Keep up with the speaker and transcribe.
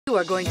You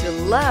are going to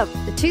love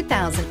the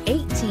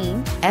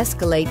 2018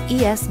 Escalade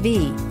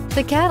ESV.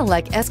 The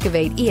Cadillac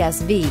Escalade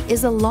ESV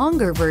is a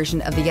longer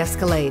version of the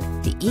Escalade.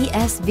 The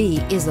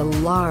ESV is a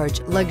large,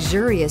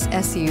 luxurious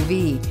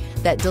SUV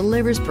that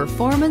delivers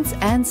performance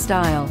and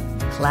style.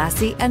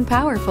 Classy and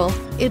powerful,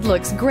 it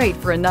looks great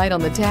for a night on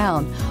the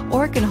town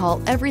or can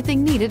haul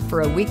everything needed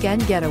for a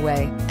weekend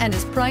getaway and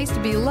is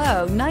priced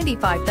below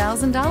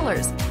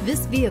 $95,000.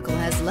 This vehicle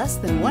has less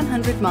than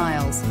 100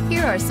 miles.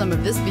 Here are some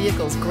of this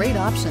vehicle's great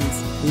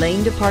options: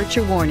 lane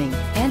departure warning,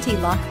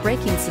 anti-lock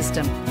braking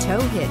system,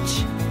 tow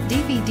hitch,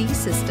 DVD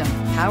system,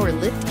 power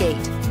lift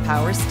gate,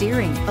 power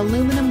steering,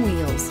 aluminum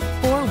wheels,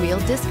 four-wheel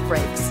disc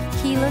brakes,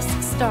 keyless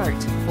start,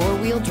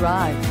 four-wheel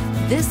drive.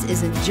 This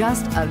isn't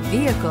just a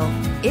vehicle,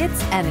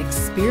 it's an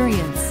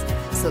experience.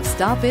 So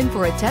stop in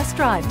for a test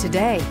drive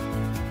today.